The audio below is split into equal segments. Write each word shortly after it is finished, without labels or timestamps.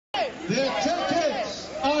Their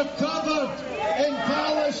tickets are covered in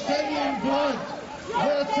Palestinian blood.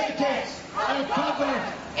 Their tickets are covered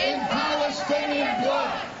in Palestinian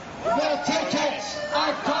blood. Their tickets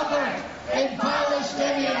are covered in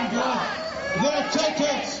Palestinian blood. Their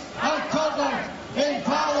tickets are covered in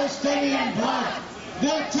Palestinian blood.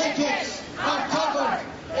 Their tickets are covered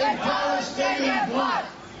in Palestinian blood.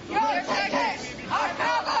 Your tickets are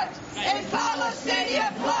covered in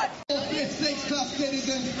Palestinian blood. Sixth-class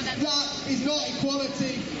citizen, that is not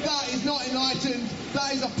equality, that is not enlightened,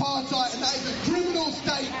 that is apartheid, and that is a criminal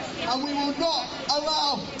state, and we will not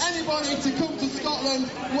allow anybody to come to Scotland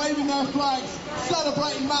waving their flags,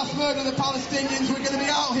 celebrating mass murder of the Palestinians. We're going to be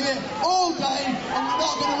out here all day, and we're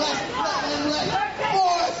not going to let them rest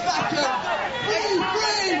for a second.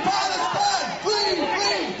 Free Palestine!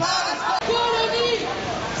 Free Palestine! Colonie,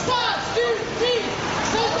 ça suffit,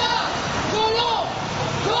 soldats, colons,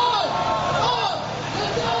 col, oh, le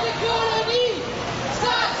temps des colonies,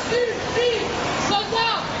 ça suffit,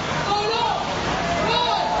 soldats, colons,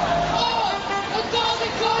 col, oh, le temps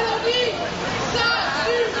des colonies, ça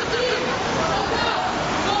suffit, soldats,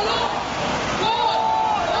 colons, col,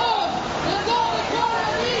 oh, le temps des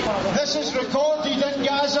colonies. This is recorded in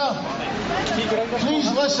Gaza.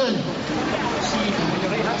 Please listen. See, on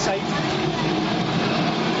your right-hand side.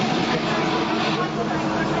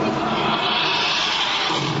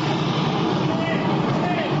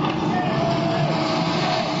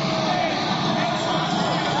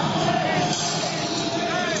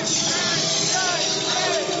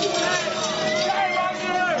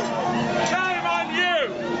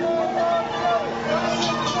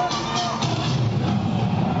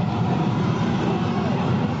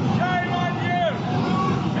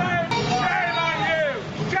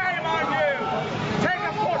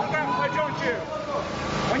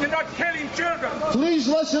 Please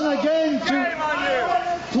listen again to.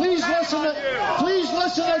 Please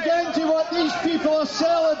listen again to what these people are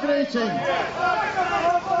celebrating.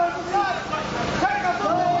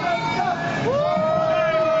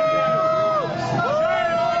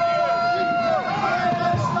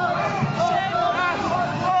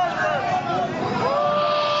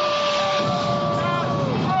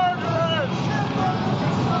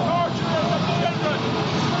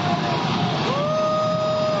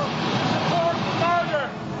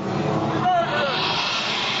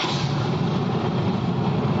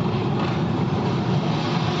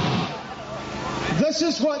 This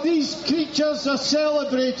is what these creatures are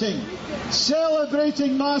celebrating.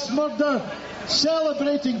 Celebrating mass murder,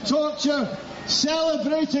 celebrating torture,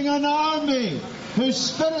 celebrating an army whose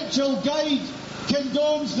spiritual guide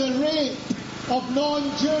condones the rape of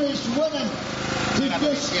non-Jewish women to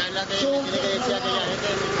just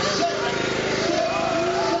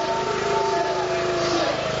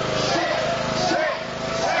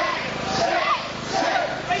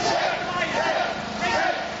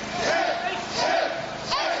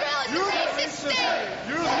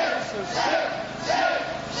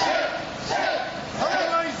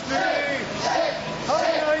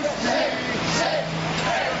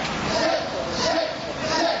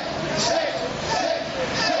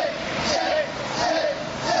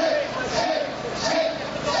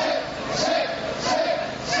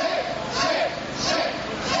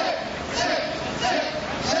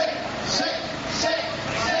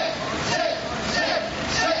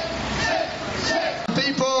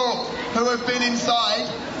who have been inside,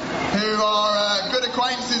 who are good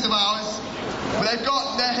acquaintances of ours,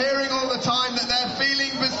 they're hearing all the time that they're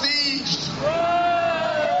feeling besieged.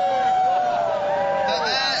 That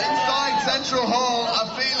they're inside Central Hall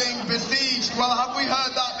are feeling besieged. Well, have we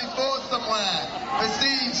heard that before somewhere?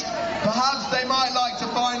 Besieged. Perhaps they might like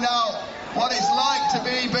to find out what it's like to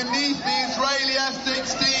be beneath the Israeli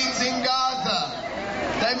F-16s in Gaza.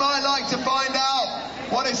 They might like to find out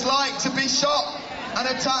what it's like to be shot and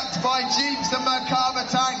attacked by jeeps and Merkava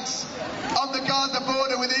tanks on the Gaza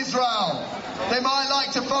border with Israel. They might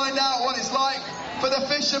like to find out what it's like for the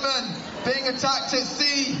fishermen being attacked at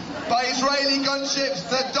sea by Israeli gunships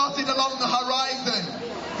that dotted along the horizon.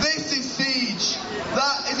 This is siege.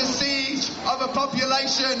 That is a siege of a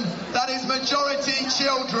population that is majority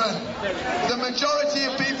children. The majority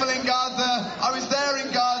of people in Gaza, I was there in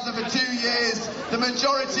Gaza for 2 years, the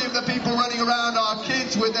majority of the people running around are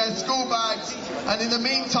kids with their school bags, and in the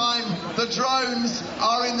meantime, the drones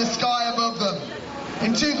are in the sky above them.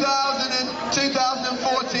 In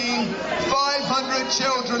 2014, 500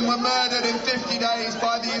 children were murdered in 50 days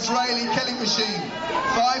by the Israeli killing machine.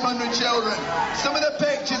 500 children. Some of the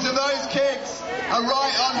pictures of those kids are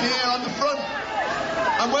right on here on the front.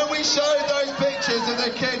 And when we showed those pictures of the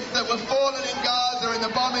kids that were fallen in Gaza, Gaza in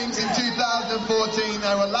the bombings in 2014.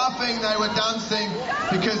 They were laughing, they were dancing,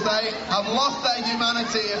 because they have lost their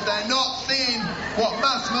humanity if they're not seeing what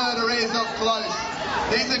mass murder is up close.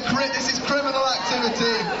 This is criminal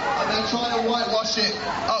activity, and they're trying to whitewash it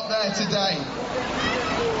up there today.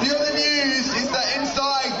 The other news is that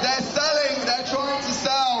inside they're trying to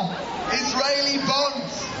sell Israeli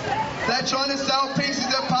bonds. They're trying to sell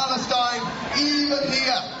pieces of Palestine, even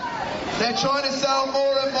here. They're trying to sell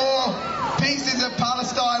more and more pieces of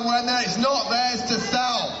Palestine when it's not theirs to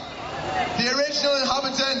sell. The original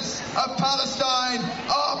inhabitants of Palestine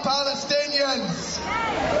are Palestinians.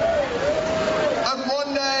 And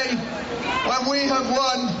one day, when we have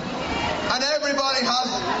won, and everybody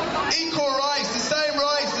has equal rights, the same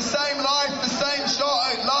life, the same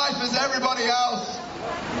shot at life as everybody else,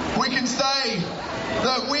 we can say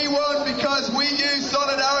that we won because we used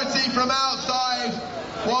solidarity from outside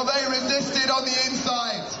while they resisted on the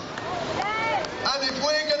inside. And if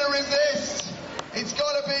we're going to resist, it's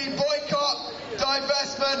got to be boycott,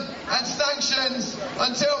 divestment and sanctions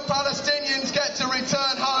until Palestinians get to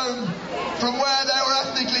return home from where they were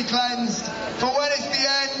ethnically cleansed, for when it's the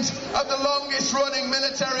end of the longest running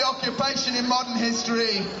military occupation in modern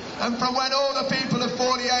history, and from when all the people of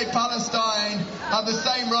 48 Palestine have the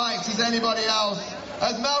same rights as anybody else.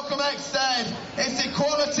 As Malcolm X said, it's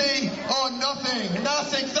equality or nothing. And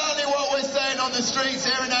that's exactly what we're saying on the streets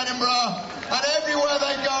here in Edinburgh and everywhere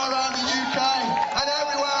they go around the UK and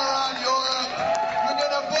everywhere around Europe. We're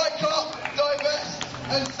going to boycott, divest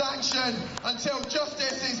and sanction until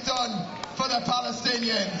justice is done for the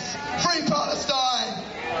Palestinians. Free Palestine!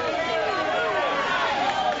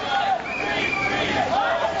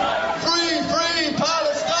 Free, free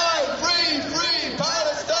Palestine! Free, free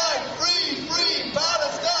Palestine! Free, free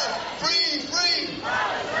Palestine! Free, free!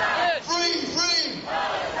 Free, free!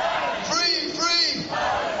 Free, free!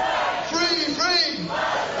 Free, free!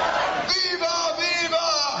 Viva, viva!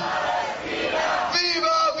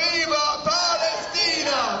 Viva, viva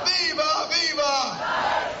Palestina! Viva, viva!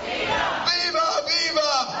 Viva,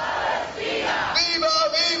 viva! Viva,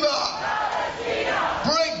 viva!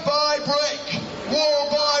 Brick by brick, wall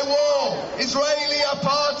by wall, Israeli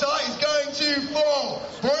apartheid is going to fall.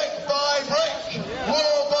 Brick by brick,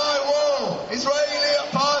 wall by wall, Israeli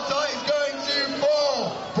apartheid is going to fall.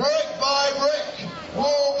 Brick by brick,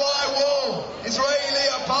 wall by wall, Israeli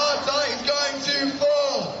apartheid is going to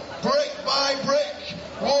fall. Brick by brick,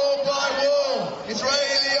 wall by wall,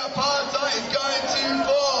 Israeli apartheid is going to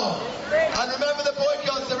fall. And remember the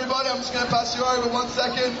boycotts, everybody. I'm just going to pass you over 1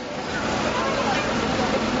 second.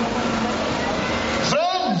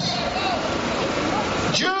 Friends,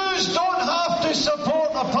 Jews don't have to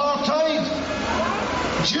support apartheid.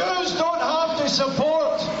 Jews don't have to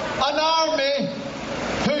support an army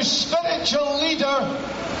whose spiritual leader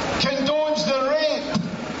condones the rape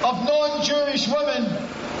of non-Jewish women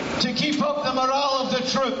to keep up the morale of the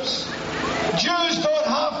troops. Jews don't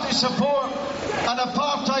have to support an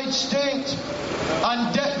apartheid state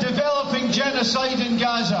and developing genocide in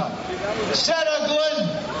Gaza. Sarah Glynn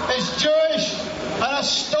is Jewish and a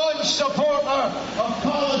staunch supporter of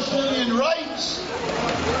Palestinian rights,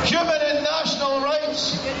 human and national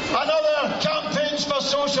rights, and other campaigns for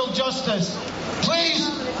social justice. Please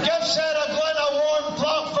give Sarah Glynn a warm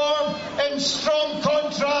platform in strong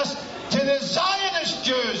contrast to the Zionist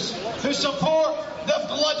Jews who support the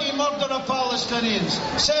bloody murder of Palestinians.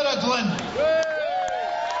 Sarah Glynn.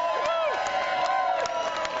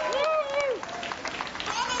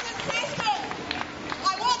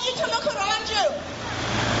 To look around you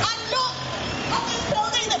and look at this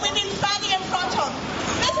building that we've been standing in front of.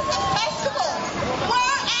 This is a festival.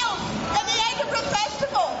 Where else than the Edinburgh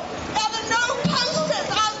Festival are there no posters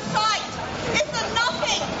outside? Is there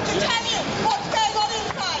nothing to tell you what's going on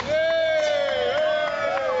inside?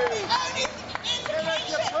 The only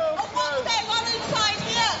indication of what's going on inside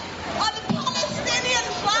here are the Palestinians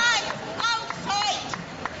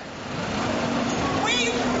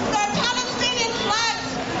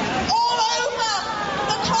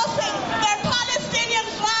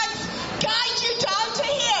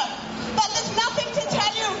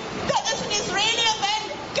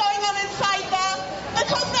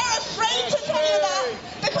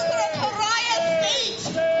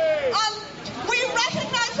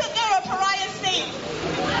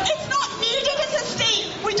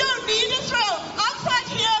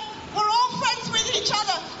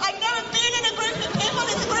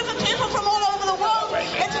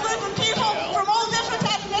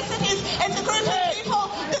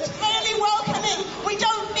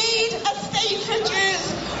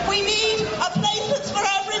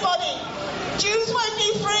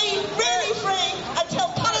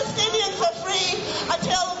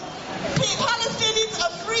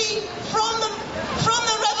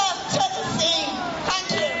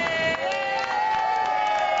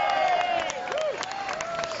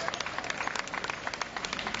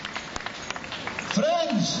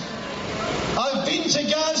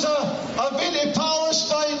I've been to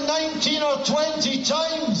Palestine 19 or 20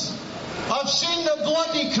 times. I've seen the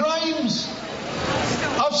bloody crimes.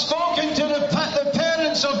 I've spoken to the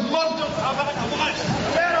parents of murdered.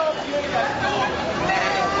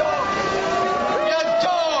 You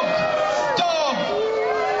dog!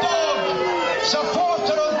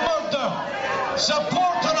 Supporter of murder!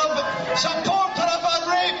 Supporter of a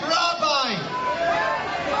rape rabbi!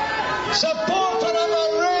 Supporter of a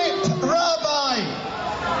rape rabbi!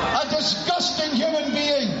 A disgusting human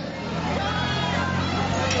being!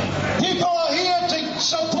 People are here to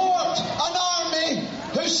support an army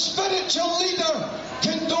whose spiritual leader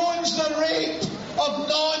condones the rape of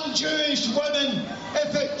non-Jewish women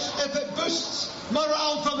if it boosts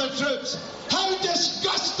morale for the troops. How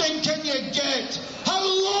disgusting can you get? How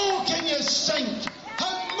low can you sink?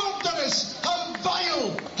 How murderous, how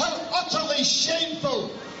vile, how utterly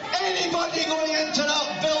shameful. Anybody going into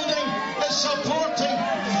that building is supporting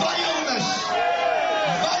vileness.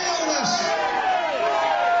 Vileness.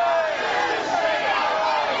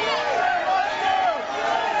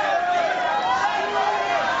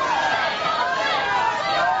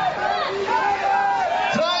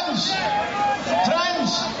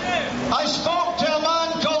 I spoke to a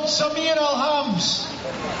man called Samir Al-Hams.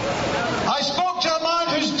 I spoke to a man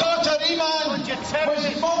whose daughter Iman was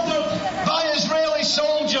murdered by Israeli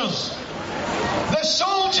soldiers. The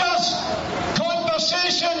soldiers'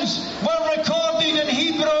 conversations were recorded in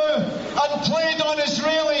Hebrew and played on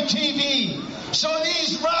Israeli TV. So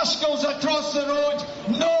these rascals across the road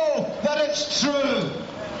know that it's true.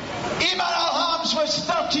 Iman Al-Hams was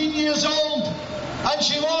 13 years old and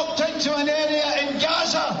she walked into an area in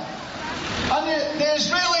Gaza. And the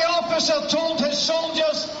Israeli officer told his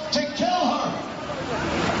soldiers to kill her.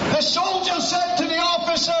 The soldier said to the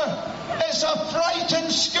officer, "It's a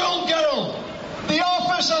frightened schoolgirl." The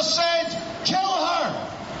officer said, "Kill her.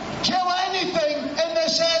 Kill anything in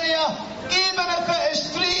this area, even if it is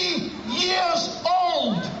 3 years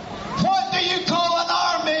old." What do you call an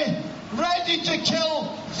army ready to kill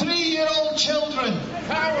 3-year-old children?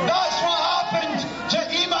 That's what happened to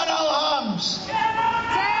Iman Al-Hams.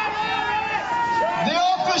 The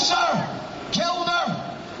officer killed her.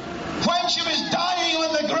 When she was dying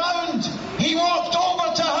on the ground, he walked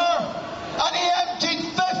over to her and he emptied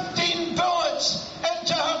 15 bullets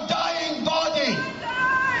into her dying body.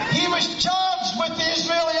 He was charged with the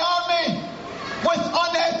Israeli army with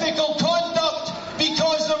unethical conduct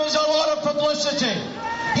because there was a lot of publicity.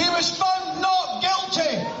 He was found not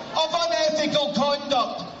guilty of unethical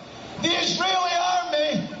conduct. The Israeli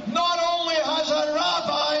army not only has a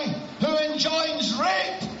rabbi who enjoins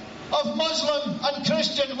rape of Muslim and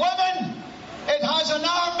Christian women, it has an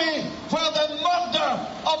army where the murder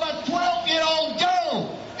of a 12-year-old girl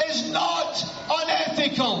is not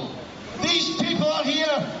unethical. These people are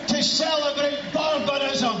here to celebrate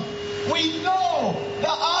barbarism. We know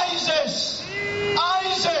that ISIS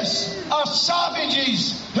are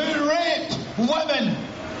savages who rape women.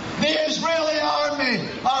 The Israeli army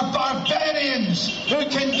are barbarians who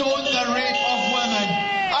condone the rape of women.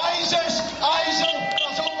 ISIL,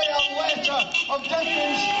 there's only a letter of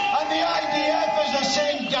difference, and the IDF is the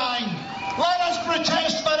same gang. Let us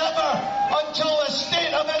protest forever until the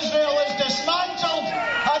state of Israel is dismantled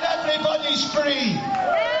and everybody's free.